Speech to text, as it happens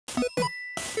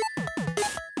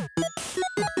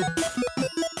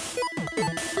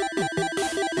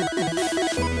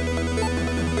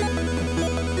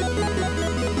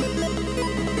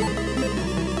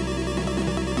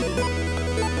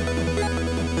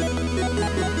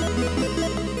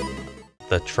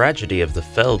The tragedy of the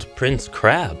felled Prince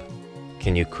Crab.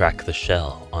 Can you crack the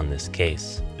shell on this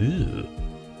case? Ooh.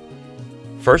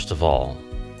 First of all,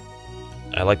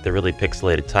 I like the really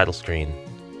pixelated title screen.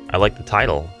 I like the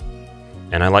title,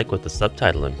 and I like what the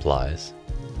subtitle implies.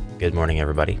 Good morning,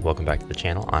 everybody. Welcome back to the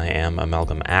channel. I am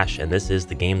Amalgam Ash, and this is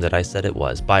the game that I said it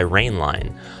was, by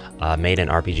Rainline, made in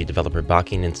RPG Developer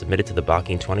BAKIN and submitted to the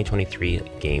BAKIN 2023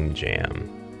 Game Jam.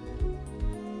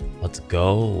 Let's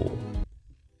go.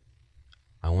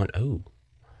 Oh,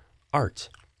 art.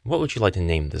 What would you like to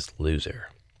name this loser?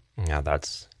 Now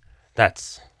that's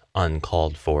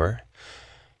uncalled for.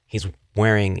 He's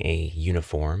wearing a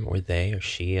uniform, or they, or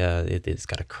she, it's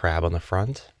got a crab on the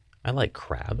front. I like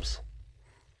crabs.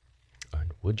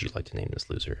 Would you like to name this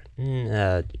loser?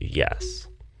 Yes.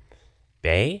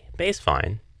 Bay? Bay's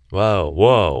fine. Whoa,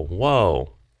 whoa,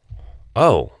 whoa.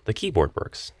 Oh, the keyboard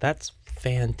works. That's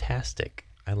fantastic.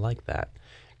 I like that.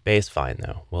 Bay's fine,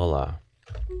 though. Well,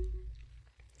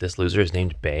 this loser is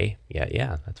named Bay.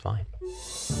 Yeah, that's fine.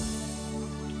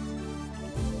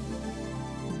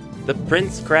 The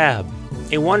Prince Crab.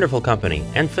 A wonderful company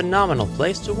and phenomenal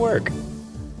place to work.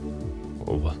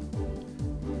 Oh,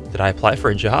 did I apply for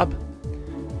a job?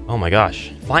 Oh my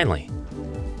gosh, finally.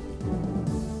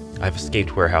 I've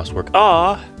escaped warehouse work.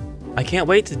 Ah! I can't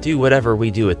wait to do whatever we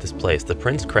do at this place. The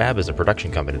Prince Crab is a production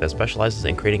company that specializes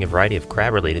in creating a variety of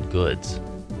crab-related goods.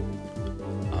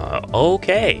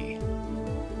 Okay.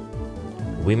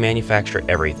 We manufacture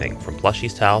everything, from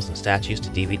plushies, towels, and statues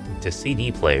to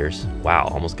CD players. Wow,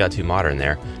 almost got too modern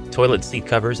there. Toilet seat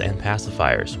covers and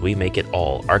pacifiers. We make it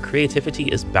all. Our creativity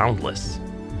is boundless.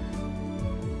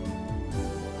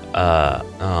 Oh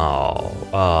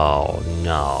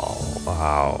no.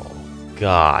 Oh,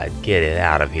 God, get it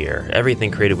out of here.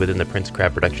 Everything created within the Prince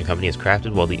Crab production company is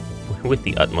crafted with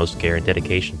the utmost care and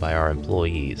dedication by our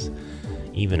employees,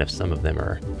 even if some of them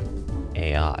are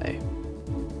AI.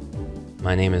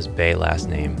 My name is Bay, last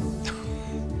name.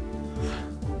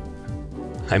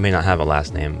 I may not have a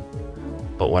last name,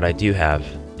 but what I do have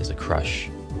is a crush.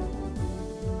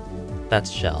 That's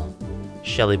Shell.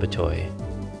 Shelly Batoy.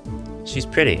 She's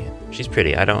pretty. She's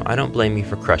pretty. I don't blame you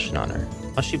for crushing on her.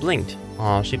 Oh, she blinked.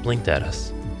 Oh, she blinked at us.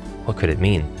 What could it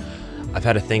mean? I've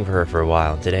had a thing for her for a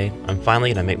while. Today, I'm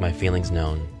finally gonna make my feelings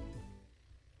known.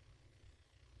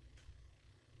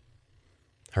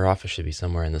 Her office should be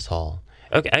somewhere in this hall.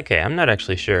 Okay, I'm not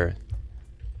actually sure.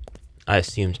 I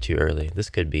assumed too early. This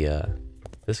could be a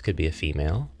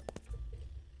female.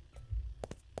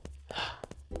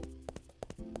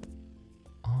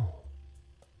 Oh.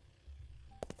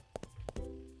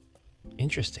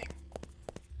 Interesting.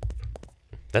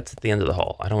 That's at the end of the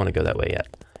hall. I don't want to go that way yet.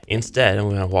 Instead, I'm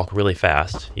going to walk really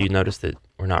fast. You notice that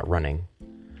we're not running,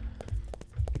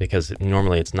 because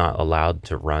normally it's not allowed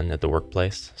to run at the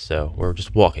workplace, so we're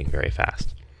just walking very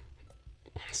fast.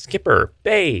 Skipper,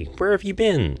 Bay, where have you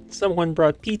been? Someone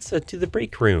brought pizza to the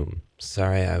break room.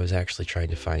 Sorry, I was actually trying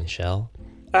to find Shell.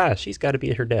 Ah, she's got to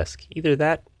be at her desk. Either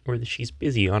that, or that she's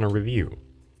busy on a review.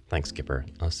 Thanks, Skipper.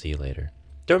 I'll see you later.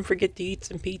 Don't forget to eat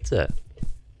some pizza.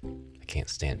 I can't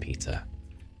stand pizza.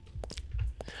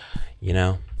 You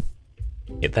know,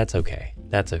 that's okay.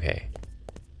 That's okay.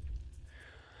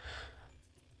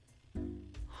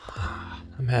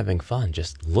 I'm having fun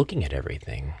just looking at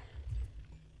everything.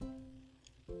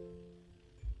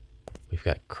 We've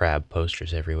got crab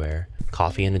posters everywhere.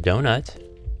 Coffee and a donut.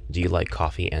 Do you like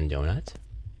coffee and donut?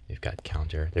 We've got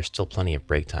counter. There's still plenty of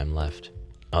break time left.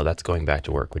 Oh, that's going back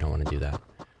to work. We don't want to do that.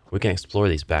 We can explore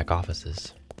these back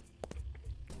offices.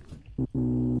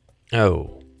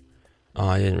 Oh,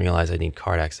 I didn't realize I need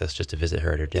card access just to visit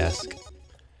her at her desk.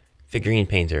 Figurine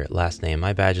painter, last name.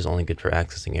 My badge is only good for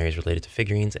accessing areas related to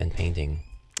figurines and painting.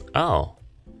 Oh,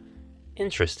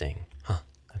 interesting. Huh,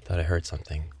 I thought I heard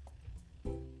something.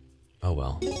 Oh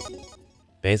well.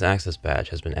 Bay's access badge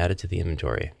has been added to the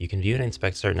inventory. You can view and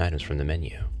inspect certain items from the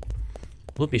menu.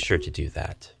 We'll be sure to do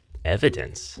that.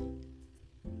 Evidence.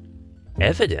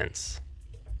 Evidence.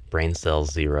 Brain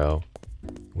cells 0.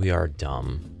 We are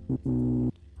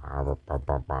dumb.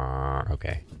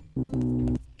 Okay.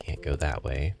 Can't go that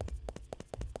way.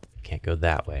 Can't go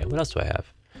that way. What else do I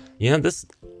have? You know, this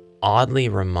oddly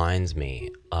reminds me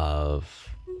of...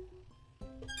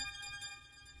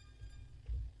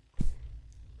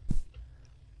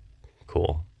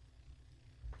 Cool.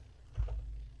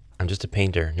 I'm just a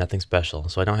painter, nothing special,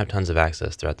 so I don't have tons of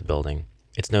access throughout the building.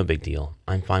 It's no big deal.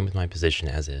 I'm fine with my position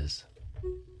as is.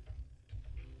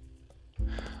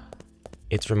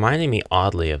 It's reminding me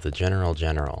oddly of the General.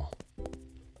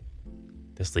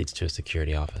 This leads to a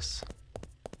security office.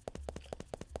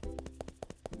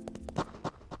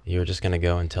 You were just gonna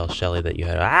go and tell Shelly that you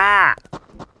had... Ah!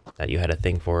 that you had a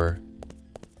thing for.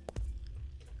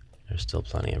 There's still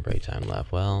plenty of break time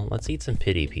left. Well, let's eat some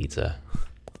pity pizza.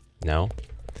 No?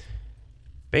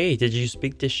 Hey, did you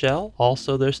speak to Shell?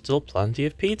 Also, there's still plenty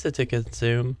of pizza to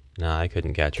consume. Nah, I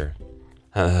couldn't catch her.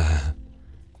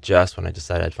 Just when I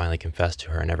decided I'd finally confess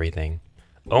to her and everything.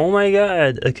 Oh my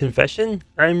god, a confession?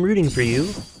 I'm rooting for you.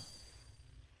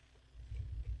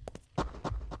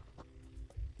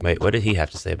 Wait, what did he have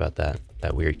to say about that?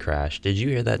 That weird crash. Did you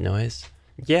hear that noise?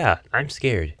 Yeah, I'm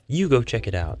scared. You go check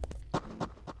it out.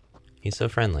 He's so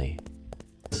friendly.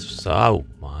 So, oh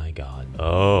my god.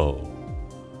 Oh.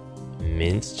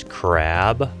 Minced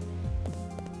crab?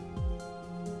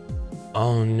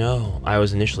 Oh no, I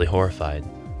was initially horrified.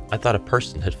 I thought a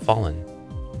person had fallen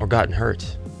or gotten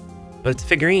hurt. But it's a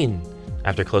figurine!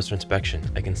 After closer inspection,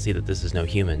 I can see that this is no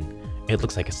human. It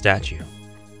looks like a statue.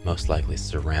 Most likely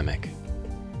ceramic.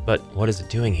 But what is it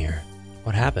doing here?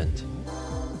 What happened?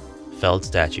 Felled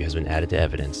statue has been added to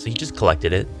evidence, so you just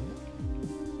collected it.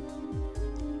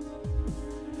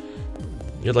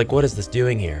 You're like, what is this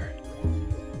doing here?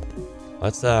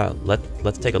 Let's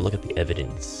take a look at the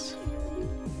evidence.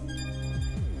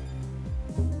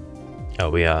 Oh,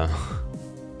 we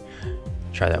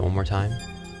try that one more time.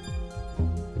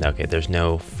 Okay, there's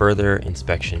no further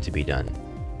inspection to be done.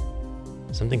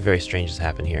 Something very strange has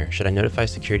happened here. Should I notify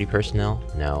security personnel?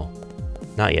 No,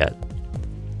 not yet.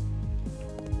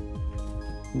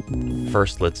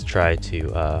 First, let's try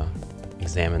to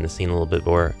examine the scene a little bit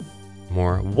more.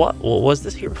 What was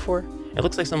this here before? It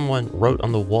looks like someone wrote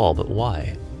on the wall, but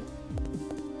why?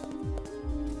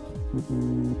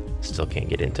 Still can't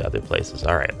get into other places.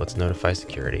 Alright, let's notify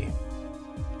security.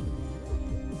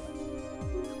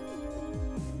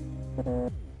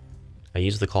 I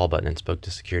used the call button and spoke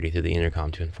to security through the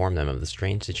intercom to inform them of the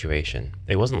strange situation.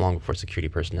 It wasn't long before security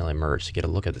personnel emerged to get a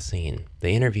look at the scene.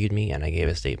 They interviewed me and I gave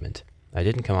a statement. I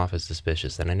didn't come off as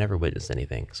suspicious and I never witnessed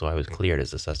anything, so I was cleared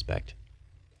as a suspect.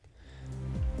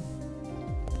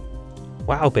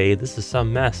 Wow, babe, this is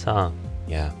some mess, huh?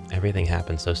 Yeah, everything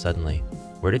happened so suddenly.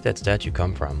 Where did that statue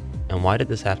come from? And why did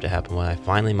this have to happen when I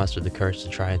finally mustered the courage to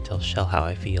try and tell Shell how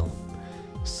I feel?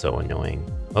 So annoying.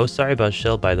 Oh, sorry about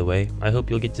Shell, by the way. I hope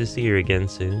you'll get to see her again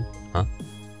soon. Huh?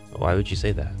 Why would you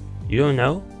say that? You don't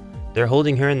know? They're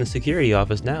holding her in the security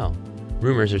office now.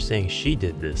 Rumors are saying she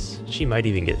did this. She might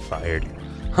even get fired.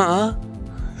 Huh?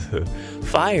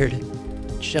 Fired?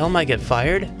 Shell might get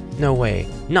fired? No way.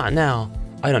 Not now.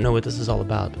 I don't know what this is all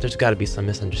about, but there's gotta be some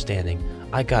misunderstanding.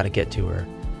 I gotta get to her.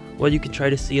 Well, you can try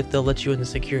to see if they'll let you in the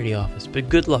security office, but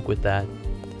good luck with that.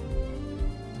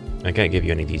 I can't give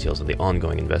you any details of the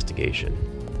ongoing investigation.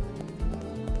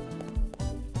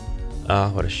 Ah,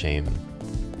 what a shame.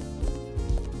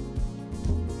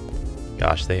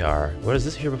 Gosh, they are. What is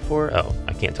this here before? Oh,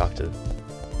 I can't talk to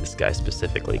this guy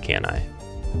specifically, can I?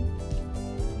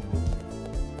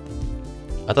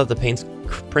 I thought the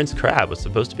Prince Crab was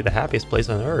supposed to be the happiest place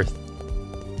on Earth.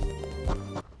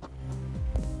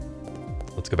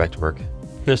 Let's go back to work.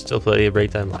 There's still plenty of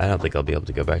break time. I don't think I'll be able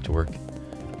to go back to work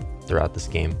throughout this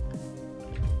game.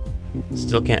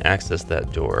 Still can't access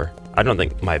that door. I don't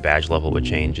think my badge level would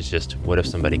change. It's just, what if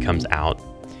somebody comes out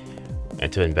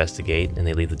and to investigate and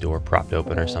they leave the door propped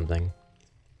open or something?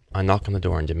 I knock on the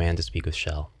door and demand to speak with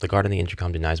Shell. The guard on the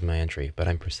intercom denies my entry, but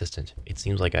I'm persistent. It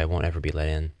seems like I won't ever be let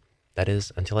in. That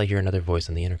is, until I hear another voice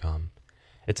on the intercom.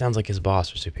 It sounds like his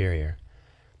boss or superior.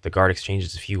 The guard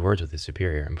exchanges a few words with his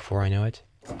superior, and before I know it...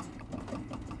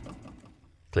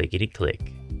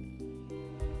 clickety-click.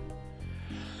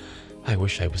 I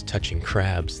wish I was touching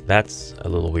crabs. That's a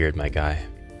little weird, my guy.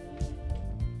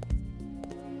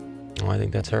 Oh, I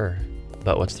think that's her.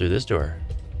 But what's through this door?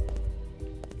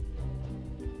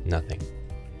 Nothing.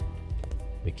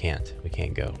 We can't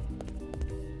go.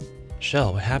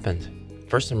 Shell, what happened?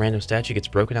 First some random statue gets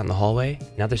broken out in the hallway.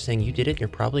 Now they're saying you did it and you're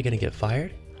probably gonna get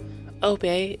fired? Oh,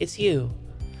 bae, it's you.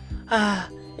 Ah,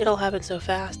 it all happened so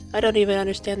fast. I don't even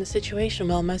understand the situation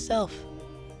well myself.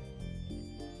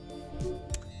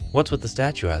 What's with the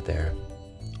statue out there?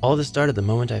 All this started the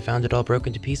moment I found it all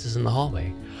broken to pieces in the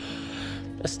hallway.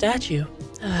 A statue?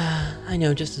 I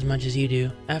know just as much as you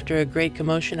do. After a great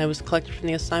commotion, I was collected from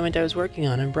the assignment I was working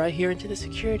on and brought here into the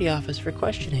security office for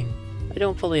questioning. I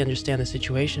don't fully understand the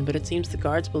situation, but it seems the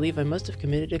guards believe I must have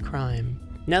committed a crime.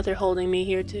 Now they're holding me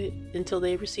here until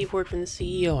they receive word from the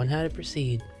CEO on how to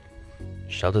proceed.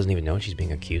 Shell doesn't even know what she's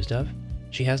being accused of?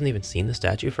 She hasn't even seen the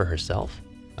statue for herself?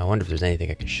 I wonder if there's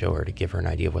anything I can show her to give her an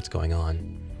idea of what's going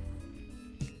on.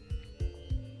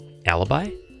 Alibi?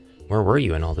 Where were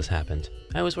you when all this happened?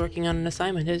 I was working on an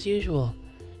assignment as usual.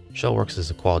 Shell works as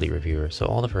a quality reviewer, so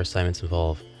all of her assignments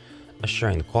involve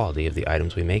assuring the quality of the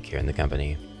items we make here in the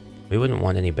company. We wouldn't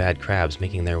want any bad crabs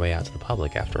making their way out to the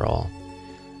public, after all.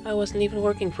 I wasn't even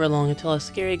working for long until a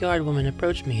scary guard woman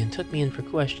approached me and took me in for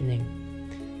questioning.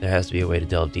 There has to be a way to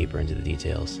delve deeper into the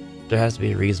details. There has to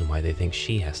be a reason why they think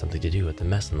she has something to do with the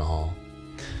mess in the hall.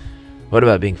 What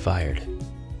about being fired?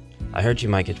 I heard you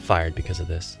might get fired because of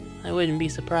this. I wouldn't be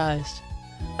surprised.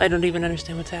 I don't even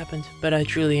understand what's happened, but I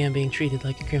truly am being treated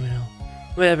like a criminal.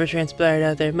 Whatever transpired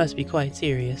out there must be quite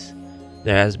serious.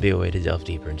 There has to be a way to delve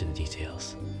deeper into the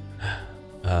details.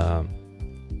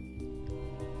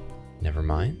 Never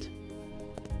mind.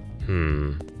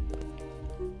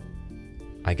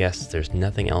 I guess there's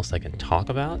nothing else I can talk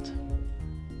about.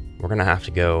 We're gonna have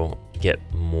to go get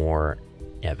more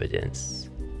evidence,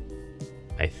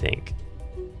 I think.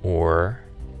 Or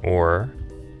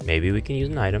maybe we can use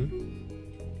an item.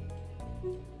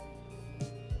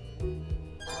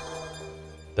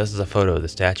 This is a photo of the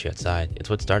statue outside. It's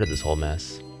what started this whole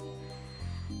mess.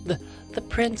 The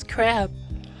Prince Crab.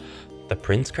 The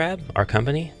Prince Crab? Our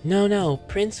company? No,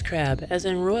 Prince Crab, as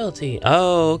in royalty.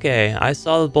 Oh, okay. I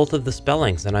saw both of the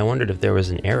spellings and I wondered if there was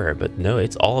an error, but no,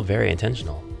 it's all very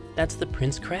intentional. That's the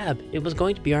Prince Crab. It was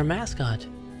going to be our mascot.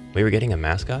 We were getting a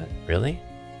mascot? Really?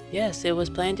 Yes, it was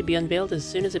planned to be unveiled as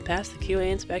soon as it passed the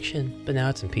QA inspection, but now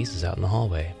it's in pieces out in the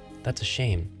hallway. That's a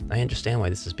shame. I understand why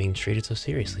this is being treated so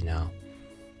seriously now.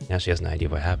 Now she has an idea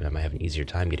of what happened. I might have an easier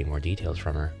time getting more details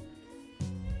from her.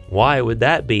 Why would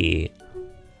that be?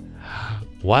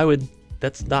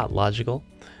 That's not logical.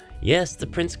 Yes, the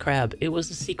Prince Crab. It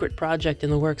was a secret project in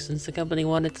the works since the company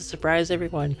wanted to surprise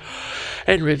everyone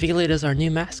and reveal it as our new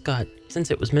mascot.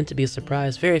 Since it was meant to be a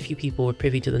surprise, very few people were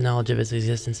privy to the knowledge of its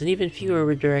existence, and even fewer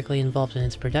were directly involved in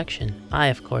its production. I,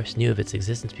 of course, knew of its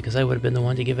existence because I would have been the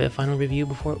one to give it a final review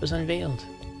before it was unveiled.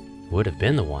 Would have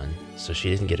been the one, so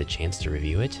she didn't get a chance to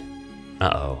review it?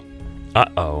 Uh-oh.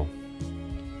 Uh-oh.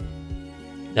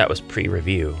 That was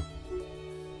pre-review.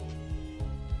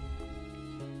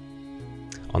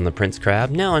 On the Prince Crab?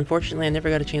 No, unfortunately I never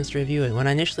got a chance to review it. When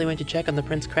I initially went to check on the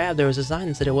Prince Crab, there was a sign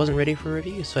that said it wasn't ready for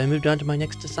review, so I moved on to my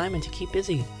next assignment to keep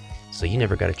busy. So you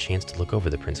never got a chance to look over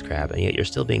the Prince Crab, and yet you're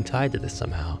still being tied to this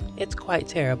somehow. It's quite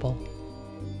terrible.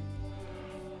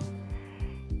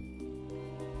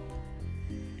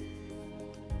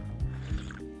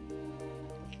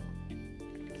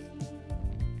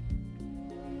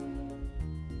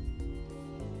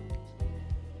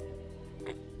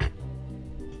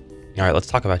 Alright, let's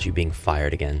talk about you being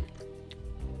fired again.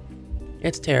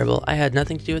 It's terrible. I had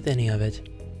nothing to do with any of it.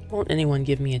 Won't anyone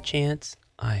give me a chance?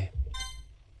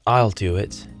 I'll do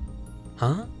it.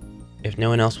 Huh? If no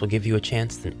one else will give you a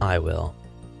chance, then I will.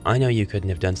 I know you couldn't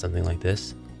have done something like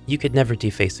this. You could never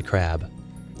deface a crab.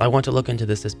 I want to look into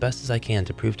this as best as I can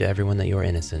to prove to everyone that you're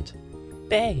innocent.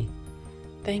 Bae,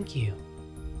 thank you.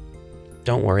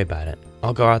 Don't worry about it.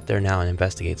 I'll go out there now and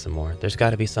investigate some more. There's got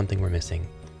to be something we're missing.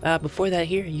 Before that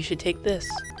here, you should take this.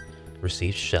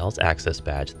 Received Shell's access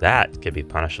badge. That could be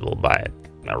punishable by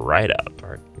a write-up.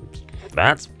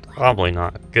 That's probably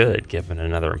not good, giving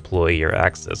another employee your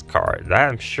access card.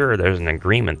 I'm sure there's an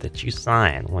agreement that you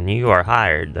sign when you are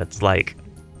hired that's like,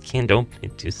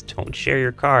 don't share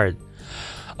your card.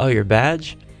 Oh, your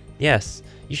badge? Yes,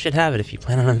 you should have it if you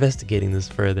plan on investigating this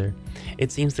further.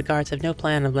 It seems the guards have no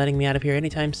plan of letting me out of here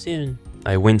anytime soon.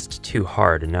 I winced too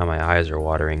hard and now my eyes are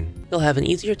watering. You'll have an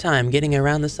easier time getting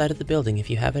around the side of the building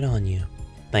if you have it on you.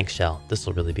 Thanks, Shell. This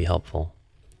will really be helpful.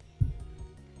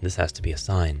 This has to be a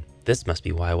sign. This must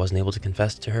be why I wasn't able to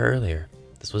confess to her earlier.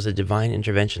 This was a divine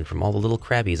intervention from all the little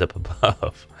crabbies up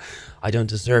above. I don't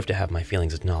deserve to have my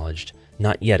feelings acknowledged.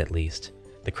 Not yet, at least.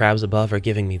 The crabs above are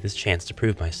giving me this chance to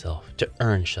prove myself, to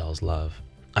earn Shell's love.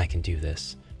 I can do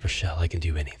this. For Shell, I can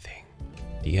do anything.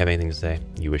 Do you have anything to say?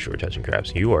 You wish you were touching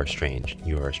crabs. You are strange.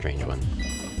 You are a strange one.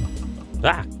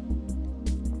 Ah!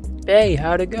 Hey,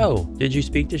 how'd it go? Did you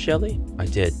speak to Shelly? I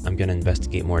did. I'm gonna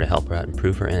investigate more to help her out and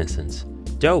prove her innocence.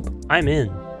 Dope! I'm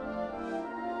in!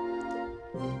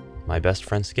 My best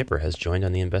friend Skipper has joined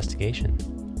on the investigation.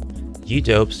 You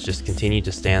dopes just continue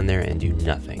to stand there and do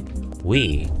nothing.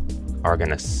 We are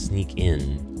gonna sneak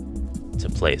in to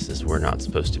places we're not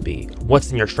supposed to be. What's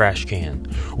in your trash can?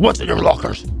 What's in your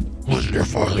lockers? What's in your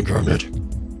filing cabinet?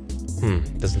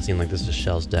 Doesn't seem like this is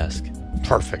Shell's desk.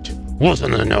 Perfect. What's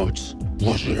in the notes?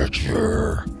 What's in your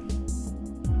chair?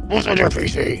 What's in your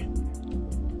PC?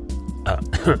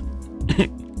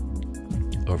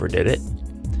 Overdid it.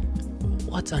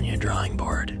 What's on your drawing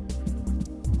board?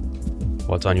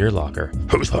 What's on your locker?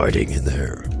 Who's hiding in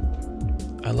there?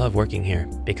 I love working here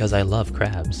because I love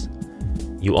crabs.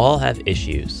 You all have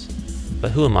issues, but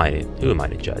who am I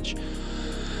to judge?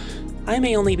 I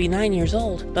may only be 9 years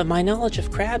old, but my knowledge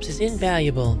of crabs is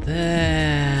invaluable.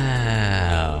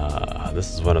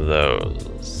 This is one of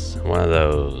those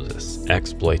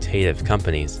exploitative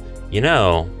companies. You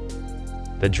know,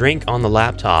 the drink on the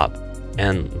laptop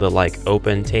and the like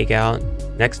open takeout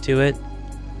next to it,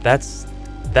 that's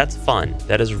fun.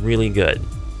 That is really good.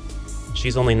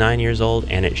 She's only 9 years old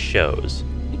and it shows.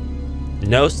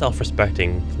 No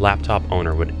self-respecting laptop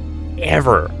owner would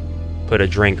ever put a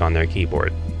drink on their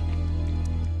keyboard.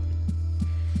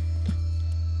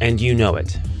 And you know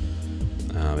it.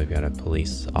 We've got a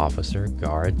police officer,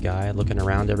 guard guy looking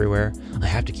around everywhere. I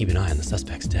have to keep an eye on the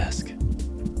suspect's desk.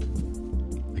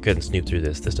 I couldn't snoop through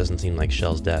this. This doesn't seem like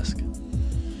Shell's desk.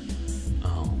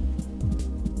 Oh.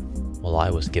 Well,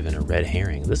 I was given a red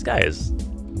herring. This guy is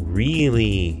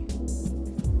really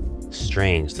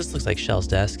strange. This looks like Shell's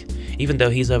desk. Even though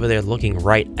he's over there looking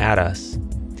right at us,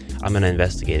 I'm gonna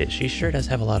investigate it. She sure does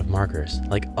have a lot of markers.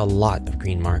 Like, a lot of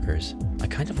green markers. I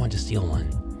kind of want to steal one.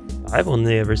 I've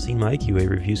only ever seen my QA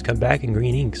reviews come back in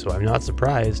green ink, so I'm not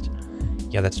surprised.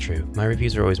 Yeah, that's true. My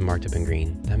reviews are always marked up in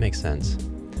green. That makes sense.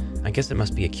 I guess it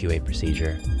must be a QA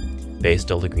procedure. Bay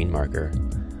stole the green marker.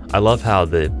 I love how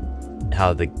the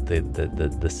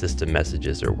system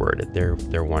messages are worded.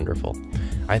 They're wonderful.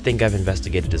 I think I've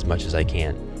investigated as much as I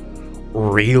can.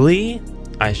 Really?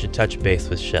 I should touch base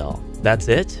with Shell. That's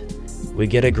it? We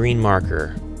get a green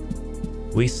marker.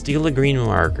 We steal a green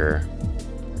marker.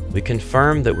 We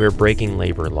confirm that we're breaking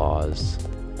labor laws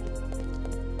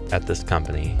at this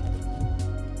company.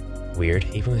 Weird.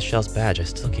 Even with Shell's badge, I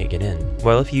still can't get in.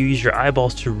 Well, if you use your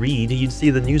eyeballs to read, you'd see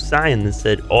the new sign that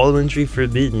said, "All entry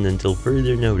forbidden until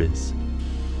further notice."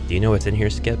 Do you know what's in here,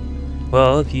 Skip?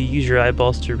 Well, if you use your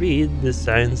eyeballs to read, this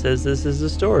sign says this is a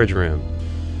storage room.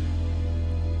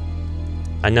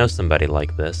 I know somebody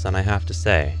like this, and I have to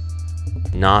say,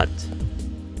 not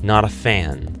a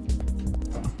fan.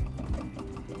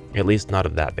 At least not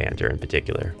of that banter in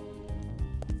particular.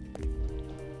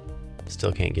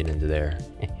 Still can't get into there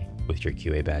with your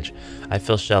QA badge. I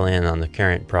fill Shell in on the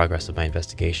current progress of my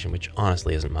investigation, which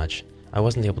honestly isn't much. I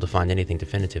wasn't able to find anything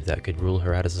definitive that could rule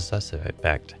her out as a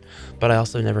suspect, but I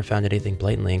also never found anything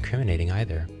blatantly incriminating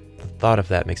either. The thought of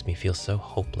that makes me feel so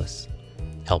hopeless.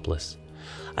 Helpless.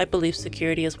 I believe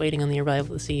security is waiting on the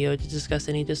arrival of the CEO to discuss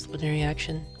any disciplinary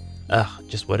action. Ugh,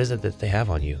 just what is it that they have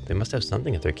on you? They must have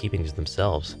something if they're keeping to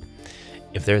themselves.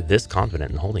 If they're this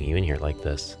confident in holding you in here like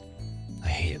this. I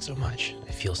hate it so much.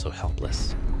 I feel so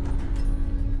helpless.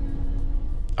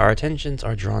 Our attentions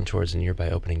are drawn towards a nearby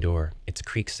opening door. Its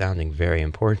creak sounding very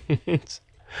important.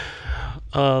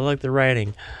 Like the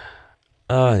writing.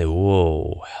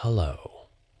 Whoa, hello.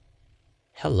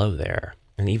 Hello there.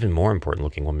 An even more important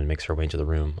looking woman makes her way into the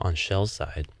room on Shell's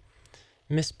side.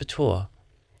 Miss Bator,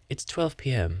 it's 12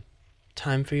 p.m.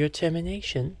 Time for your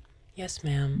termination. Yes,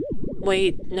 ma'am.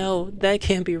 Wait, no, that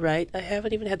can't be right. I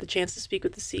haven't even had the chance to speak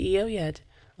with the CEO yet.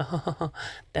 Oh,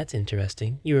 that's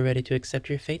interesting. You were ready to accept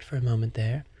your fate for a moment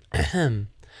there. Ahem.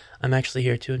 I'm actually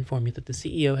here to inform you that the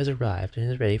CEO has arrived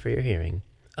and is ready for your hearing.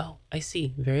 Oh, I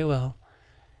see. Very well.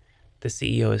 The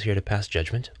CEO is here to pass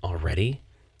judgment already?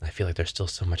 I feel like there's still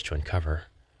so much to uncover.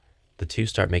 The two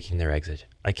start making their exit.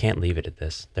 I can't leave it at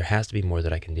this. There has to be more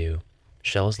that I can do.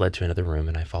 Shell is led to another room,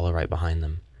 and I follow right behind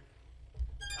them.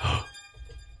 A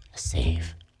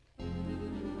save.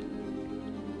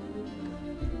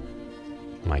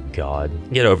 My God.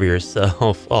 Get over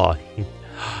yourself. Oh,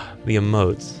 the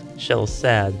emotes. Shell's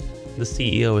sad. The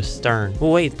CEO is stern.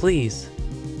 Wait, please.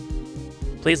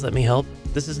 Please let me help.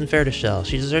 This isn't fair to Shell.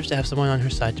 She deserves to have someone on her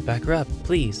side to back her up.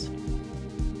 Please.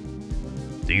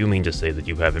 Do you mean to say that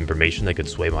you have information that could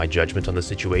sway my judgment on the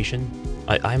situation?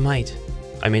 I might.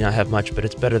 I may not have much, but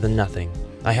it's better than nothing.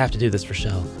 I have to do this for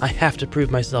Shell. I have to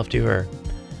prove myself to her.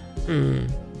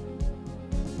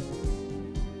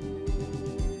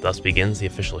 Thus begins the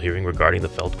official hearing regarding the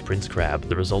felled Prince Crab,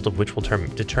 the result of which will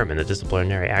determine the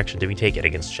disciplinary action to be taken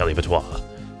against Shelley Bator.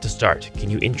 To start, can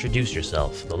you introduce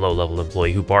yourself, the low-level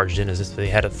employee who barged in as if they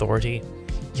had authority?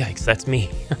 Yikes, that's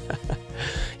me.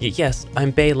 Yes,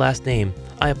 I'm Bay last name.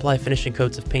 I apply finishing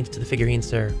coats of paint to the figurine,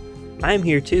 sir. I'm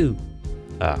here too.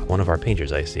 Ah, one of our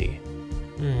painters, I see.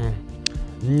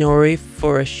 Nori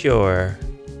for sure.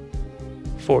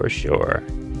 For sure.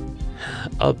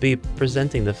 I'll be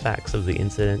presenting the facts of the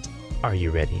incident. Are you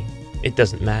ready? It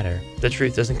doesn't matter. The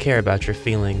truth doesn't care about your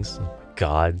feelings. Oh my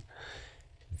God.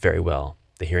 Very well.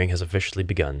 The hearing has officially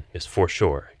begun. Yes, for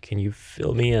sure. Can you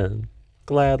fill me in?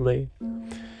 Gladly.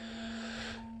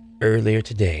 Earlier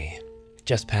today,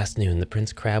 just past noon, the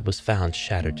Prince Crab was found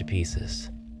shattered to pieces.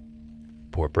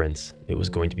 Poor Prince. It was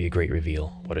going to be a great reveal.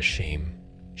 What a shame.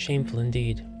 Shameful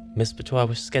indeed. Miss Patois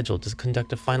was scheduled to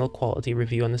conduct a final quality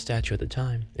review on the statue at the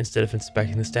time. Instead of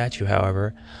inspecting the statue,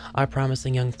 however, our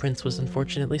promising young prince was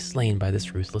unfortunately slain by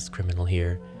this ruthless criminal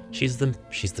here. She's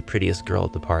the prettiest girl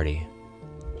at the party.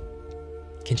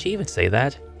 Can she even say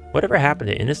that? Whatever happened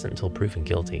to innocent until proven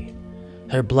guilty?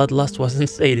 Her bloodlust wasn't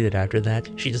sated after that.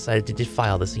 She decided to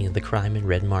defile the scene of the crime in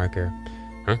red marker.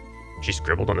 Huh? She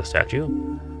scribbled on the statue?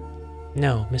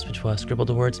 No, Miss Patois scribbled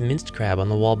the words minced crab on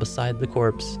the wall beside the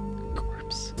corpse.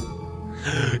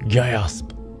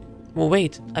 Gasp! Well,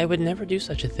 wait, I would never do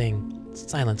such a thing.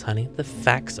 Silence, honey. The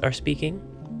facts are speaking.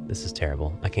 This is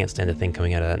terrible. I can't stand a thing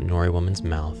coming out of that Nori woman's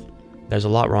mouth. There's a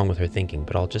lot wrong with her thinking,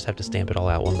 but I'll just have to stamp it all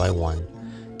out one by one.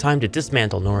 Time to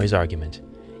dismantle Nori's argument.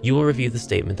 You will review the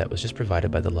statement that was just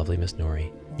provided by the lovely Miss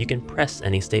Nori. You can press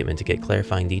any statement to get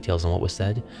clarifying details on what was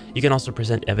said. You can also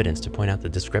present evidence to point out the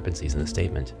discrepancies in the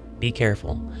statement. Be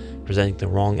careful. Presenting the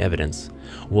wrong evidence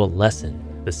will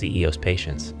lessen the CEO's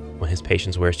patience. When his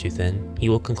patience wears too thin, he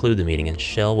will conclude the meeting and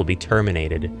Shell will be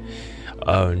terminated.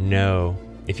 Oh no.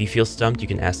 If you feel stumped, you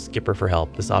can ask Skipper for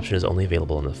help. This option is only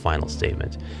available in the final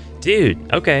statement.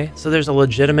 Dude, okay, so there's a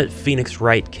legitimate Phoenix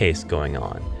Wright case going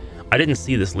on. I didn't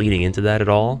see this leading into that at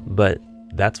all, but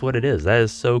that's what it is. That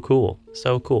is so cool.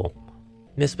 So cool.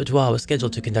 Miss Patois was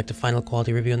scheduled to conduct a final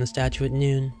quality review on the statue at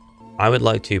noon. I would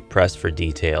like to press for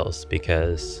details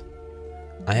because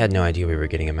I had no idea we were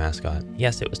getting a mascot.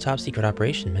 Yes, it was top secret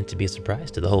operation meant to be a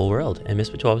surprise to the whole world, and Miss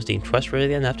Patois was deemed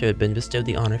trustworthy enough to have been bestowed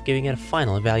the honor of giving it a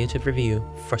final evaluative review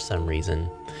for some reason.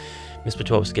 Miss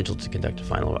Patois was scheduled to conduct a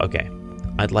final... Okay.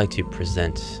 I'd like to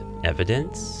present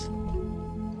evidence.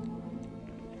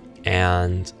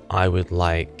 And I would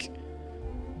like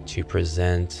to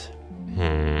present...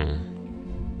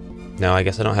 No, I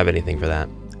guess I don't have anything for that.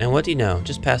 And what do you know?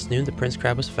 Just past noon, the Prince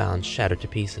Crab was found, shattered to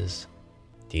pieces.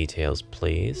 Details,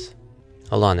 please.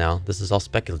 Hold on now. This is all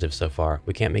speculative so far.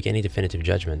 We can't make any definitive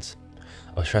judgments.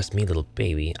 Oh, trust me, little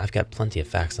baby. I've got plenty of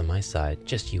facts on my side.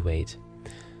 Just you wait.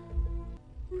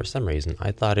 For some reason,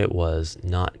 I thought it was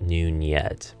not noon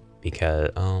yet. Because,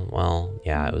 oh, well,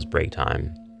 yeah, it was break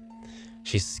time.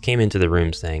 She came into the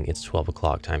room saying, it's 12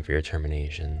 o'clock, time for your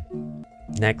termination.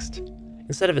 Next.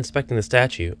 Instead of inspecting the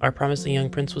statue, our promising young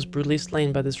prince was brutally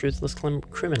slain by this ruthless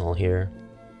criminal here.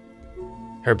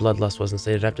 Her bloodlust wasn't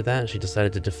sated after that, and she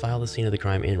decided to defile the scene of the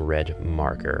crime in red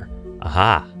marker.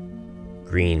 Aha!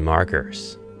 Green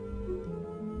markers.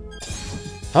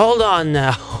 Hold on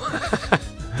now!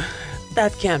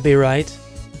 That can't be right.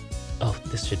 Oh,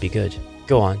 this should be good.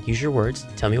 Go on, use your words.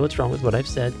 Tell me what's wrong with what I've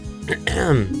said.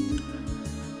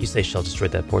 You say Shell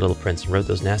destroyed that poor little prince and wrote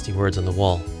those nasty words on the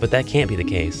wall, but that can't be the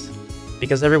case.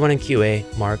 Because everyone in QA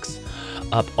marks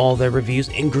up all their reviews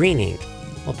in green ink.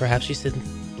 Well, perhaps she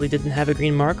simply didn't have a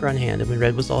green marker on hand, and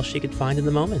red was all she could find in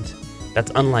the moment.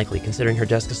 That's unlikely, considering her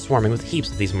desk is swarming with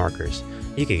heaps of these markers.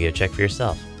 You could go check for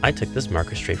yourself. I took this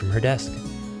marker straight from her desk.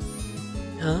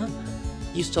 Huh?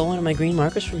 You stole one of my green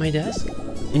markers from my desk?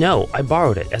 No, I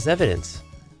borrowed it as evidence.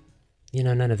 You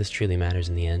know, none of this truly matters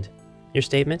in the end. Your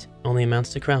statement only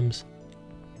amounts to crumbs.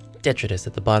 Detritus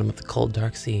at the bottom of the cold,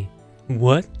 dark sea.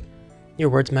 What? Your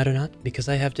words matter not, because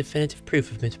I have definitive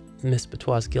proof of Miss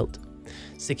Patois' guilt.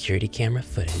 Security camera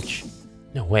footage.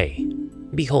 No way.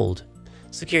 Behold,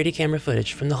 security camera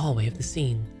footage from the hallway of the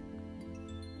scene.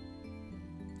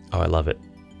 Oh, I love it.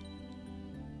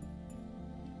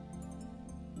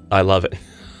 I love it.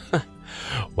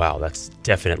 Wow, that's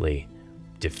definitely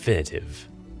definitive.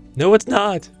 No, it's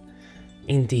not.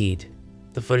 Indeed.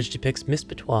 The footage depicts Miss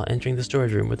Patois entering the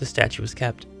storage room where the statue was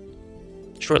kept.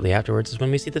 Shortly afterwards is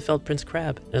when we see the felled Prince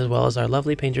Crab, as well as our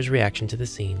lovely painter's reaction to the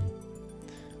scene.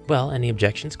 Well, any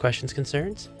objections, questions,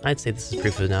 concerns? I'd say this is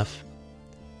proof enough.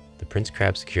 The Prince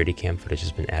Crab security cam footage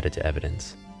has been added to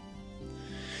evidence.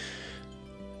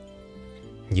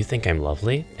 You think I'm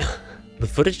lovely? The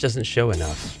footage doesn't show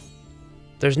enough.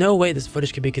 There's no way this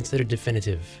footage can be considered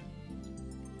definitive.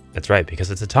 That's right,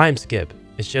 because it's a time skip.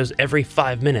 It shows every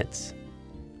 5 minutes.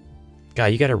 God,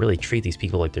 you gotta really treat these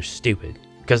people like they're stupid.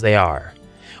 Because they are.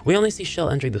 We only see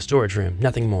Shell entering the storage room,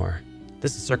 nothing more.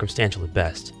 This is circumstantial at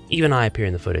best. Even I appear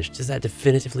in the footage. Does that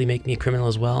definitively make me a criminal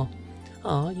as well?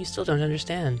 Oh, you still don't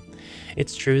understand.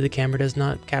 It's true the camera does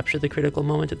not capture the critical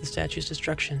moment of the statue's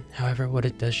destruction. However, what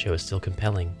it does show is still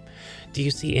compelling. Do you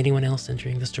see anyone else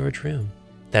entering the storage room?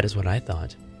 That is what I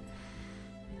thought.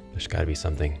 There's gotta be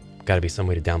something. Gotta be some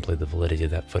way to downplay the validity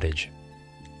of that footage.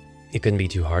 It couldn't be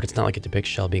too hard. It's not like it depicts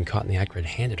Shell being caught in the act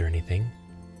red-handed or anything.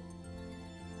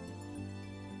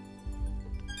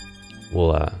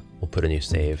 We'll put a new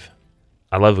save.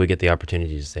 I love we get the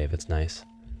opportunity to save. It's nice.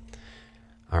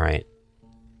 All right.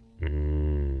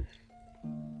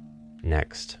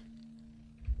 Next.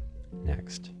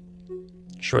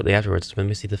 Shortly afterwards, when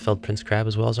we see the felled Prince Crab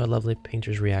as well as our lovely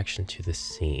painter's reaction to the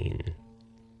scene.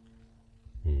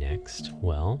 Next,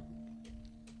 well...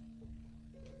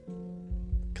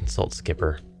 Consult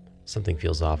Skipper. Something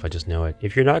feels off, I just know it.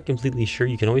 If you're not completely sure,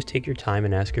 you can always take your time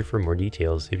and ask her for more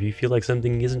details. If you feel like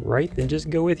something isn't right, then just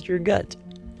go with your gut.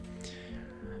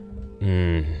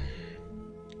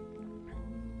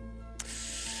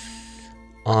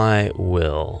 I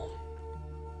will.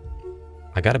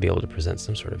 I gotta be able to present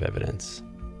some sort of evidence.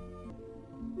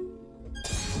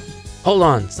 Hold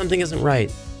on, something isn't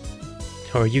right.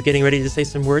 Oh, are you getting ready to say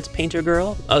some words, painter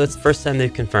girl? Oh, that's the first time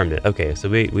they've confirmed it. Okay, so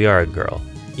we are a girl.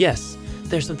 Yes,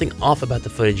 there's something off about the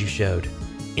footage you showed.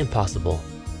 Impossible.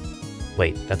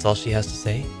 Wait, that's all she has to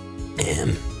say?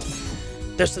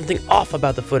 There's something off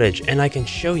about the footage, and I can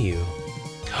show you.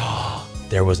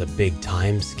 There was a big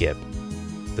time skip.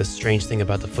 The strange thing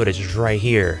about the footage is right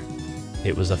here.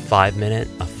 It was a 5 minute,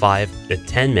 a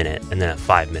 10 minute, and then a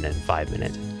 5 minute and 5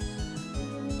 minute.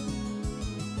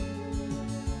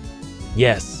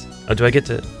 Yes. Oh, do I get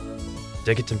to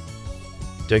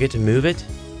move it?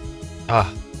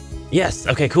 Ah. Yes.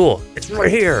 Okay, cool. It's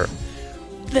right here.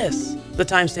 The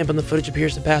timestamp on the footage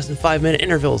appears to pass in 5 minute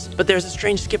intervals, but there's a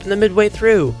strange skip in the midway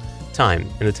through. In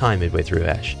the time midway through,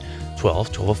 Ash.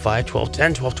 12, 12:05,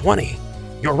 12:10, 12:20.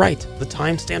 You're right. The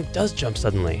timestamp does jump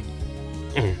suddenly.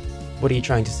 What are you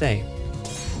trying to say?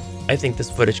 I think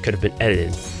this footage could have been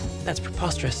edited. That's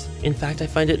preposterous. In fact, I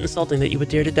find it insulting that you would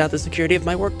dare to doubt the security of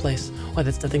my workplace. Why,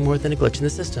 that's nothing more than a glitch in the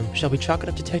system. Shall we chalk it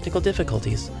up to technical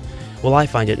difficulties? Well, I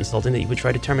find it insulting that you would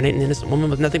try to terminate an innocent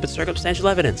woman with nothing but circumstantial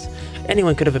evidence.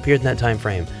 Anyone could have appeared in that time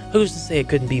frame. Who's to say it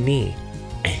couldn't be me?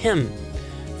 Ahem.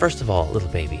 First of all, little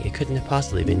baby, it couldn't have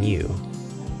possibly been you.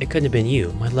 It couldn't have been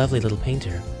you, my lovely little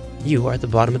painter. You are at the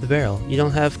bottom of the barrel. You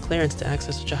don't have clearance to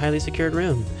access such a highly secured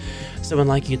room. So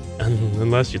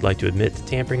unless you'd like to admit to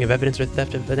tampering of evidence or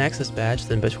theft of an access badge,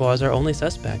 then Batois is our only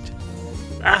suspect.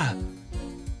 Ah!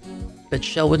 But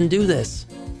Shell wouldn't do this.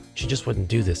 She just wouldn't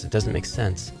do this. It doesn't make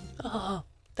sense. Oh,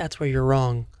 that's where you're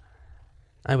wrong.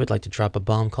 I would like to drop a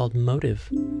bomb called motive.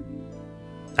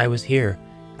 I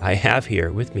have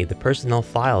here with me the personnel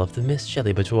file of the Miss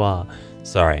Shelley Batois.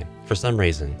 Sorry, for some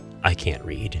reason, I can't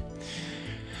read.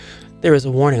 There is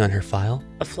a warning on her file,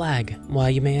 a flag. Why,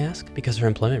 you may ask? Because her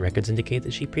employment records indicate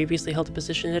that she previously held a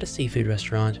position at a seafood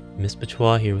restaurant. Miss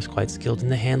Batois here was quite skilled in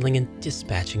the handling and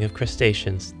dispatching of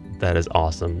crustaceans. That is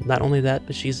awesome. Not only that,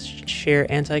 but she's shared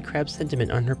anti-crab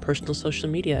sentiment on her personal social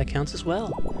media accounts as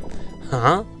well.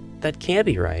 Huh? That can't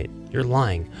be right. You're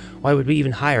lying. Why would we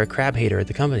even hire a crab hater at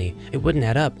the company? It wouldn't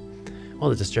add up. Well,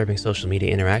 the disturbing social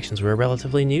media interactions were a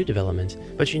relatively new development.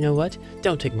 But you know what?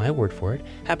 Don't take my word for it.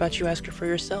 How about you ask her for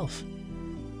yourself?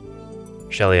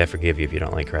 Shelley, I forgive you if you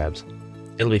don't like crabs.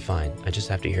 It'll be fine. I just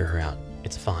have to hear her out.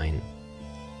 It's fine.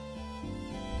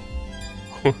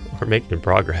 We're making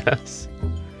progress.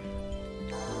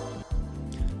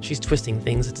 She's twisting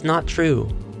things. It's not true.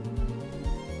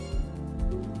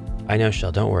 I know,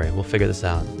 Shell. Don't worry. We'll figure this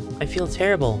out. I feel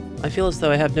terrible. I feel as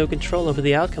though I have no control over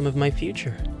the outcome of my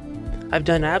future. I've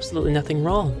done absolutely nothing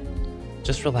wrong.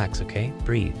 Just relax, okay?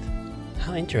 Breathe.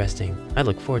 How interesting. I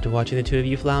look forward to watching the two of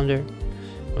you flounder.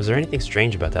 Was there anything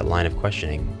strange about that line of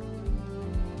questioning?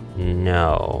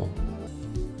 No.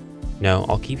 No,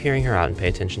 I'll keep hearing her out and pay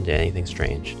attention to anything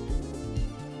strange.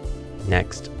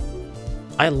 Next.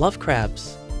 I love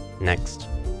crabs. Next.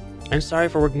 I'm sorry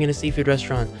for working in a seafood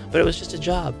restaurant, but it was just a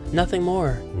job, nothing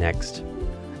more. Next.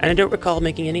 And I don't recall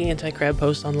making any anti-crab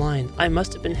posts online. I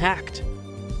must have been hacked.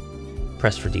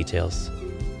 Press for details.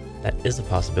 That is a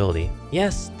possibility.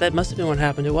 Yes, that must have been what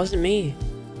happened. It wasn't me.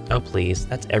 Oh, please.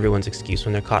 That's everyone's excuse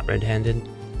when they're caught red-handed.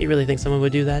 You really think someone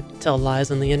would do that? Tell lies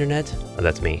on the internet? Oh,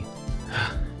 that's me.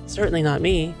 Certainly not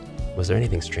me. Was there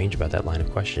anything strange about that line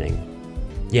of questioning?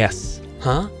 Yes.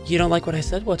 Huh? You don't like what I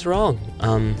said? What's wrong?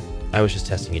 I was just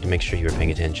testing you to make sure you were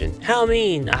paying attention. How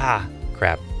mean? Ah,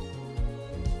 crap.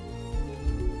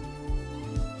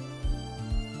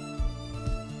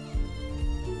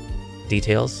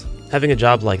 Details? Having a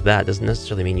job like that doesn't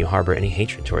necessarily mean you harbor any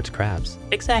hatred towards crabs.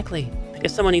 Exactly.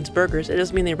 If someone eats burgers, it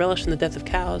doesn't mean they relish in the death of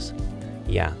cows.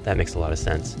 Yeah, that makes a lot of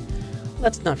sense.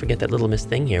 Let's not forget that little Miss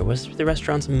Thing here was the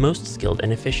restaurant's most skilled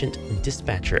and efficient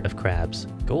dispatcher of crabs.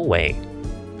 Go away.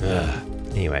 Ugh.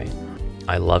 Anyway,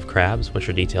 I love crabs. What's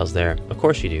your details there? Of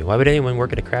course you do. Why would anyone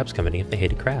work at a crabs company if they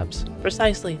hated crabs?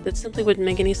 Precisely. That simply wouldn't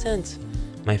make any sense.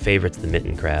 My favorite's the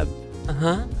mitten crab.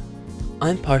 Uh-huh.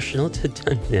 I'm partial to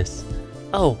doneness.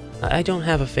 Oh, I don't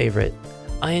have a favorite.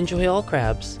 I enjoy all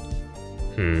crabs.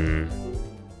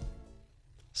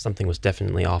 Something was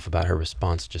definitely off about her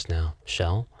response just now.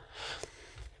 Shell?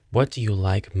 What do you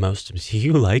like most? Do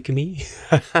you like me?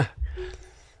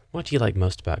 What do you like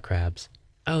most about crabs?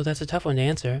 Oh, that's a tough one to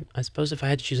answer. I suppose if I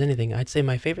had to choose anything, I'd say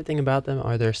my favorite thing about them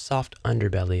are their soft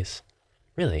underbellies.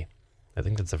 Really? I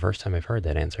think that's the first time I've heard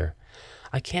that answer.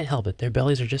 I can't help it. Their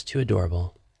bellies are just too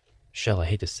adorable. Shell, I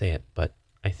hate to say it, but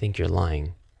I think you're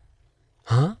lying.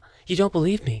 Huh? You don't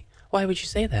believe me? Why would you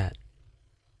say that?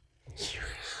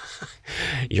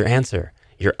 Your answer,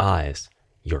 your eyes,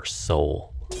 your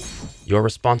soul. Your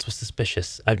response was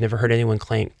suspicious. I've never heard anyone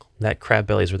claim that crab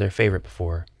bellies were their favorite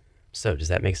before. So, does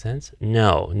that make sense?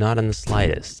 No, not in the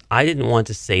slightest. I didn't want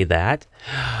to say that.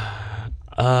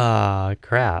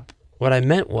 Crap. What I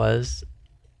meant was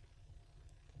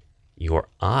your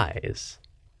eyes.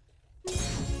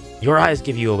 Your eyes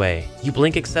give you away. You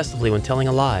blink excessively when telling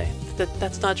a lie.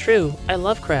 That's not true. I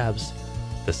love crabs.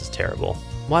 This is terrible.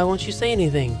 Why won't you say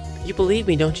anything? You believe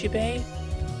me, don't you, babe?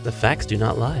 The facts do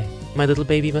not lie. My little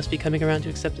baby must be coming around to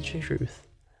accept the truth.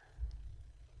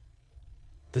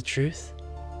 The truth?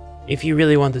 If you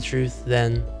really want the truth,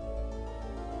 then...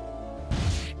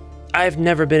 I've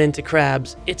never been into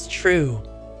crabs. It's true.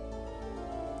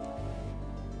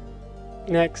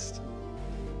 Next.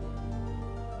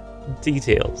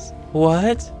 Details.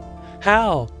 What?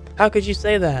 How? How could you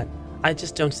say that? I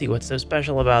just don't see what's so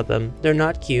special about them. They're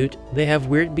not cute. They have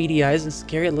weird beady eyes and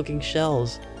scary-looking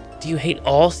shells. Do you hate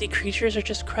all sea creatures or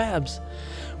just crabs?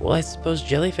 Well, I suppose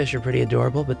jellyfish are pretty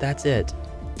adorable, but that's it.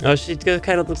 Oh, she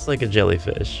kind of looks like a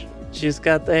jellyfish. She's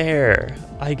got the hair.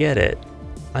 I get it.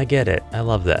 I get it. I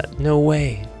love that. No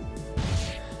way.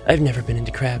 I've never been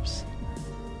into crabs.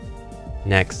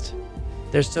 Next.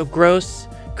 They're so gross.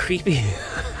 Creepy.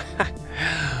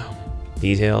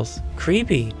 Details.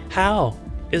 Creepy. How?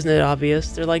 Isn't it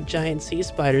obvious? They're like giant sea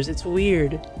spiders. It's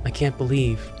weird. I can't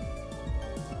believe.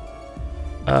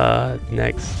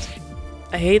 Next.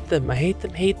 I hate them. I hate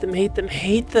them, hate them, hate them,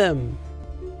 hate them.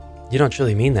 You don't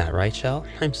truly mean that, right, Shell?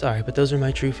 I'm sorry, but those are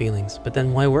my true feelings. But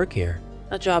then why work here?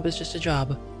 A job is just a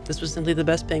job. This was simply the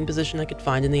best paying position I could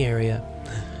find in the area.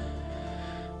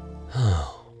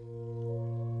 Oh.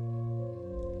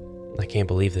 I can't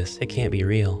believe this. It can't be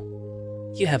real.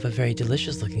 You have a very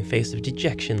delicious looking face of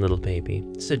dejection, little baby.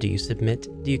 So do you submit?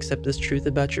 Do you accept this truth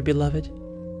about your beloved?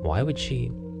 Why would she?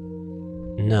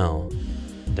 No.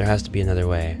 There has to be another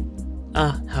way.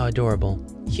 Ah, how adorable.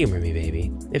 Humor me,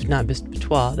 baby. If not Miss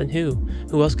Patois, then who?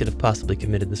 Who else could have possibly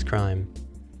committed this crime?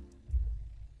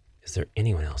 Is there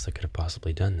anyone else that could have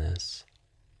possibly done this?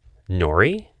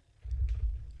 Nori?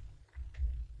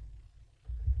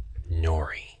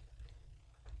 Nori.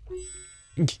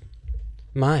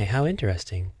 My, how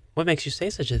interesting. What makes you say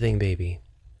such a thing, baby?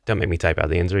 Don't make me type out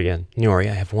the answer again. Nori,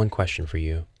 I have one question for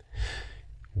you.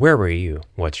 Where were you?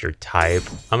 What's your type?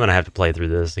 I'm gonna have to play through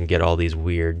this and get all these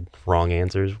weird, wrong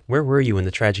answers. Where were you when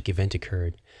the tragic event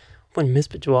occurred? When Miss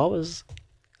Patois was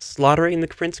slaughtering the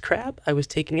Prince Crab? I was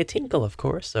taking a tinkle, of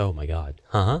course. Oh my god.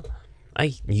 Huh?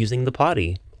 Using the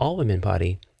potty. All women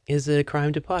potty. Is it a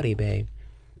crime to potty, babe?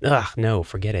 Ugh, no,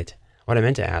 forget it. What I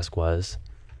meant to ask was...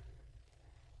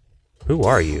 Who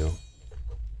are you?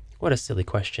 What a silly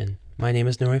question. My name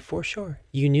is Nori Foreshore.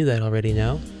 You knew that already,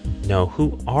 no? No,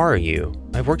 who are you?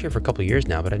 I've worked here for a couple years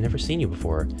now, but I've never seen you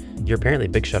before. You're apparently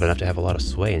big shot enough to have a lot of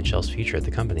sway in Shell's future at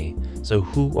the company. So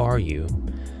who are you?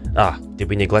 Ah, did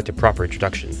we neglect a proper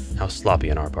introduction? How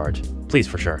sloppy on our part. Please,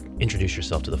 for sure, introduce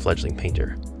yourself to the fledgling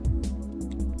painter.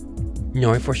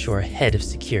 Nori Foreshore, head of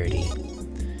security.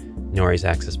 Nori's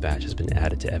access badge has been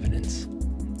added to evidence.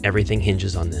 Everything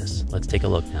hinges on this. Let's take a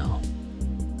look now.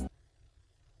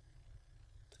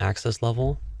 Access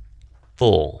level?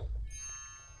 Full.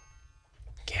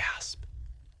 Gasp.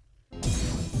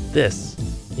 This.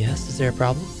 Yes, is there a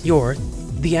problem? You're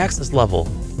the access level.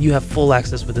 You have full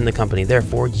access within the company,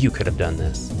 therefore you could have done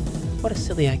this. What a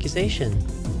silly accusation.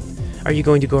 Are you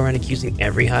going to go around accusing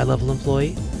every high-level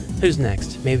employee? Who's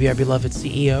next? Maybe our beloved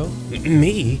CEO?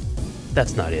 Me?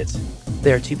 That's not it.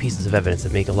 There are two pieces of evidence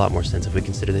that make a lot more sense if we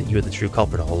consider that you are the true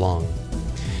culprit all along.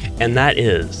 And that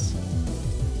is...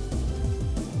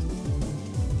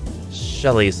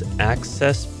 Shelley's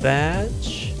access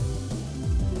badge?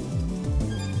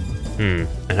 And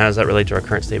how does that relate to our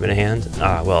current statement at hand?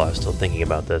 Ah, well, I was still thinking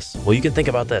about this. Well, you can think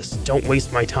about this. Don't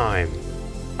waste my time.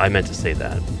 I meant to say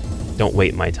that. Don't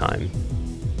wait my time.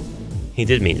 He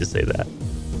did mean to say that.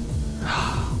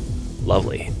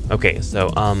 Lovely. Okay, so,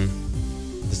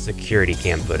 the security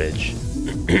cam footage.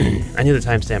 I knew the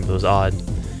timestamp was odd.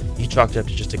 You chalked it up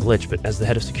to just a glitch, but as the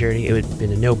head of security, it would have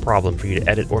been no problem for you to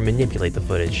edit or manipulate the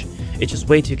footage. It's just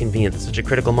way too convenient that such a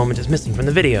critical moment is missing from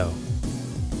the video.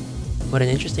 What an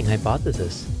interesting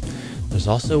hypothesis. There's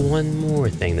also one more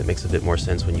thing that makes a bit more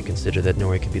sense when you consider that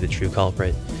Nori could be the true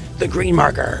culprit. The green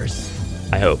markers!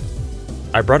 I hope.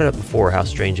 I brought it up before how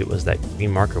strange it was that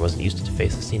green marker wasn't used to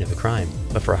face the scene of a crime,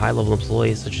 but for a high-level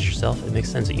employee such as yourself, it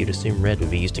makes sense that you'd assume red would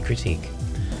be used to critique.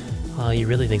 Oh, you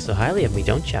really think so highly of me,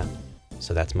 don't ya?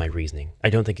 So that's my reasoning. I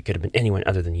don't think it could have been anyone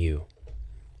other than you.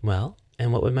 Well,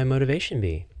 and what would my motivation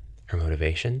be? Her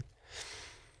motivation?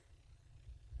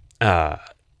 Oh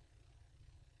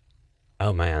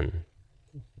man.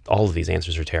 All of these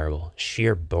answers are terrible.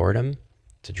 Sheer boredom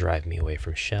to drive me away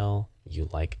from Shell. You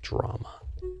like drama.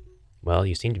 Well,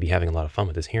 you seem to be having a lot of fun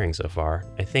with this hearing so far.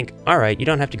 I think, alright, you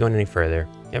don't have to go any further.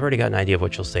 I've already got an idea of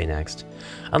what you'll say next.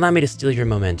 Allow me to steal your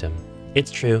momentum.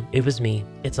 It's true. It was me.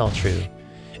 It's all true.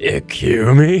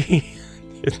 Cue me?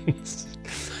 It's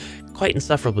quite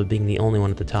insufferable being the only one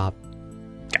at the top.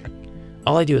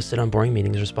 All I do is sit on boring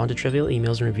meetings, respond to trivial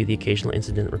emails, and review the occasional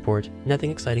incident report. Nothing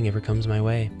exciting ever comes my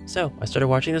way. So, I started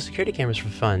watching the security cameras for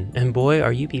fun, and boy,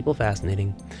 are you people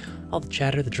fascinating. All the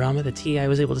chatter, the drama, the tea I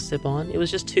was able to sip on, it was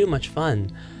just too much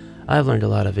fun. I've learned a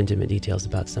lot of intimate details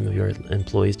about some of your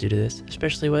employees due to this,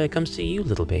 especially when it comes to you,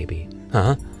 little baby.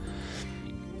 Huh?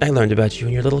 I learned about you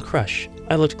and your little crush.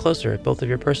 I looked closer at both of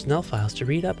your personnel files to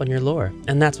read up on your lore,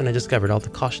 and that's when I discovered all the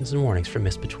cautions and warnings from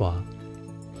Miss Patois.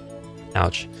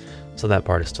 Ouch. So that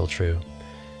part is still true.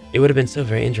 It would have been so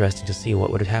very interesting to see what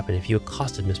would have happened if you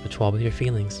accosted Miss Patois with your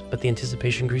feelings, but the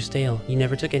anticipation grew stale. You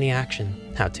never took any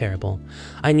action. How terrible.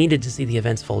 I needed to see the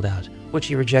events fold out. Would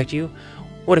she reject you?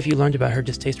 What if you learned about her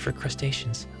distaste for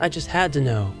crustaceans? I just had to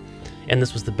know. And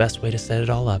this was the best way to set it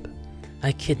all up.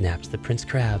 I kidnapped the Prince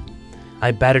Crab.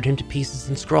 I battered him to pieces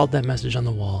and scrawled that message on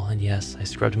the wall, and yes, I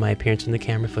scrubbed my appearance in the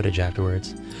camera footage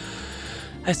afterwards.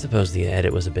 I suppose the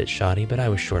edit was a bit shoddy, but I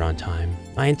was short on time.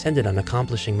 I intended on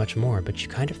accomplishing much more, but you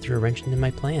kind of threw a wrench into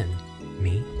my plan.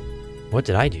 Me? What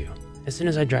did I do? As soon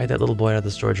as I dragged that little boy out of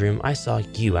the storage room, I saw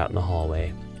you out in the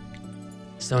hallway.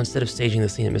 So instead of staging the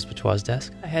scene at Miss Patois'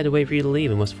 desk, I had to wait for you to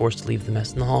leave and was forced to leave the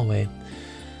mess in the hallway.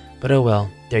 But oh well,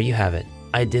 there you have it.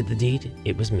 I did the deed,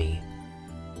 it was me.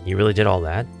 You really did all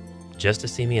that? Just to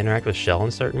see me interact with Shell in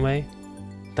a certain way?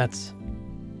 That's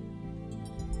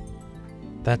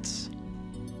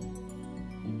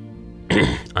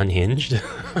unhinged?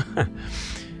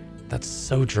 That's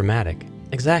so dramatic.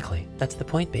 Exactly. That's the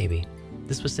point, baby.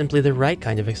 This was simply the right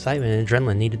kind of excitement and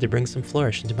adrenaline needed to bring some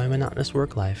flourish into my monotonous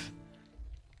work life.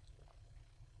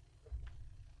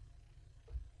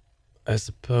 I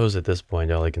suppose at this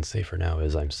point all I can say for now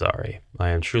is I'm sorry. I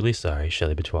am truly sorry,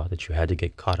 Shelley Patois, that you had to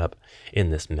get caught up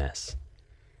in this mess.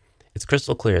 It's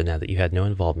crystal clear now that you had no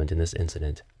involvement in this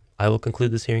incident. I will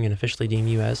conclude this hearing and officially deem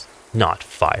you as not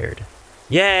fired.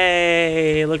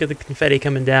 Yay! Look at the confetti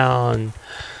coming down.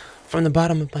 From the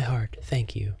bottom of my heart,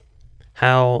 thank you.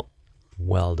 How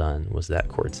well done was that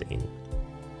court scene?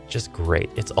 Just great.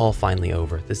 It's all finally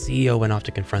over. The CEO went off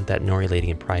to confront that Nori lady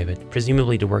in private,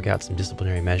 presumably to work out some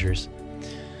disciplinary measures.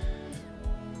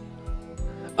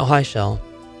 Oh, hi, Shell.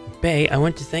 Bay, I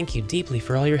want to thank you deeply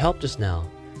for all your help just now.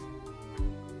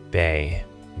 Bay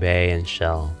and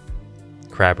Shell.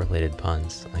 Crab-related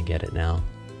puns. I get it now.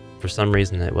 For some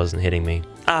reason, it wasn't hitting me.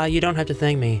 Ah, you don't have to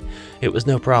thank me. It was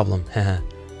no problem. Haha.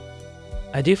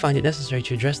 I do find it necessary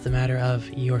to address the matter of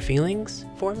your feelings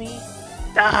for me.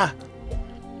 Ah!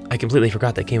 I completely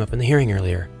forgot that came up in the hearing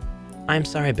earlier. I'm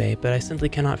sorry, babe, but I simply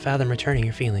cannot fathom returning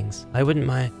your feelings. I wouldn't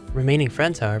mind remaining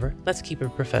friends, however. Let's keep it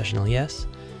professional, yes?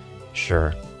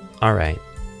 Sure. Alright.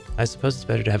 I suppose it's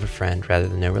better to have a friend rather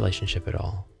than no relationship at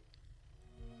all.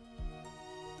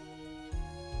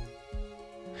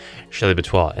 Shelley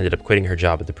Patois ended up quitting her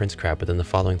job at the Prince Crab within the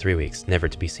following 3 weeks, never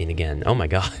to be seen again. Oh my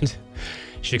god.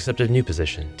 She accepted a new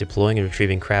position, deploying and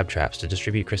retrieving crab traps to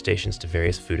distribute crustaceans to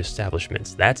various food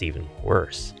establishments. That's even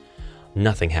worse.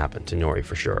 Nothing happened to Nori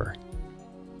for sure.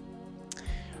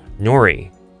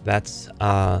 Nori, that's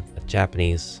a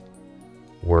Japanese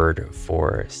word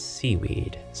for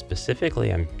seaweed.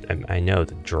 Specifically, I know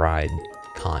the dried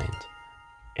kind.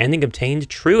 Ending obtained,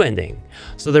 true ending.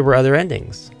 So there were other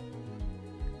endings.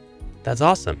 That's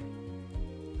awesome.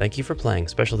 Thank you for playing.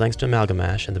 Special thanks to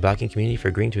Amalgamash and the Bakin community for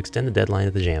agreeing to extend the deadline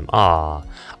of the jam. Ah,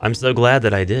 I'm so glad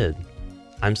that I did.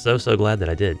 I'm so glad that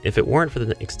I did. If it weren't for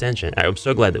the extension, I'm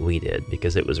so glad that we did,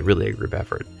 because it was really a group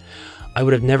effort. I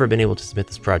would have never been able to submit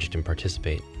this project and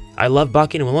participate. I love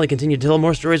Bakin and will only continue to tell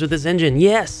more stories with this engine.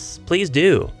 Yes, please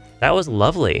do. That was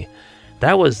lovely.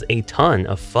 That was a ton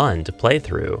of fun to play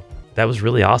through. That was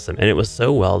really awesome, and it was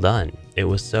so well done. It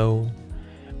was so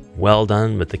well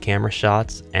done with the camera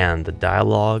shots and the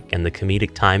dialogue and the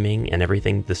comedic timing and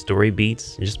everything, the story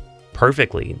beats, just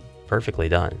perfectly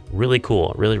done. Really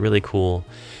cool, really cool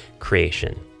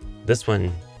creation. This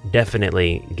one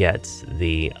definitely gets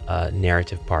the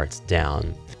narrative parts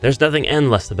down. There's nothing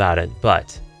endless about it,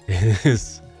 but it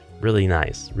is really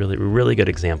nice, really good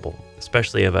example,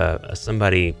 especially of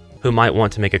somebody who might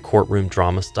want to make a courtroom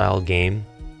drama style game,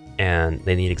 and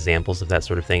they need examples of that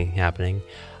sort of thing happening.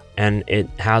 And it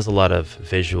has a lot of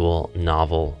visual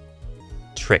novel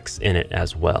tricks in it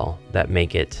as well that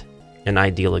make it an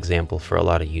ideal example for a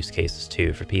lot of use cases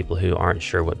too, for people who aren't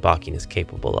sure what Bakin is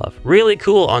capable of. Really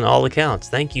cool on all accounts.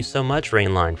 Thank you so much,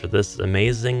 Rainline, for this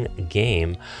amazing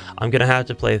game. I'm gonna have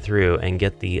to play through and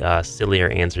get the sillier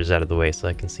answers out of the way so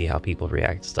I can see how people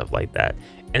react to stuff like that.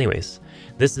 Anyways,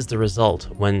 this is the result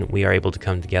when we are able to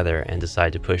come together and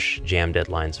decide to push jam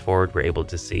deadlines forward. We're able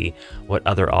to see what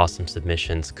other awesome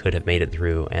submissions could have made it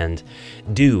through and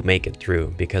do make it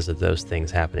through because of those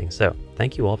things happening. So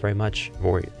thank you all very much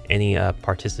for any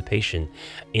participation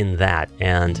in that.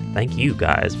 And thank you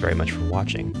guys very much for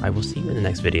watching. I will see you in the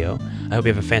next video. I hope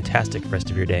you have a fantastic rest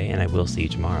of your day, and I will see you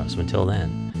tomorrow. So until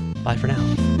then, bye for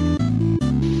now.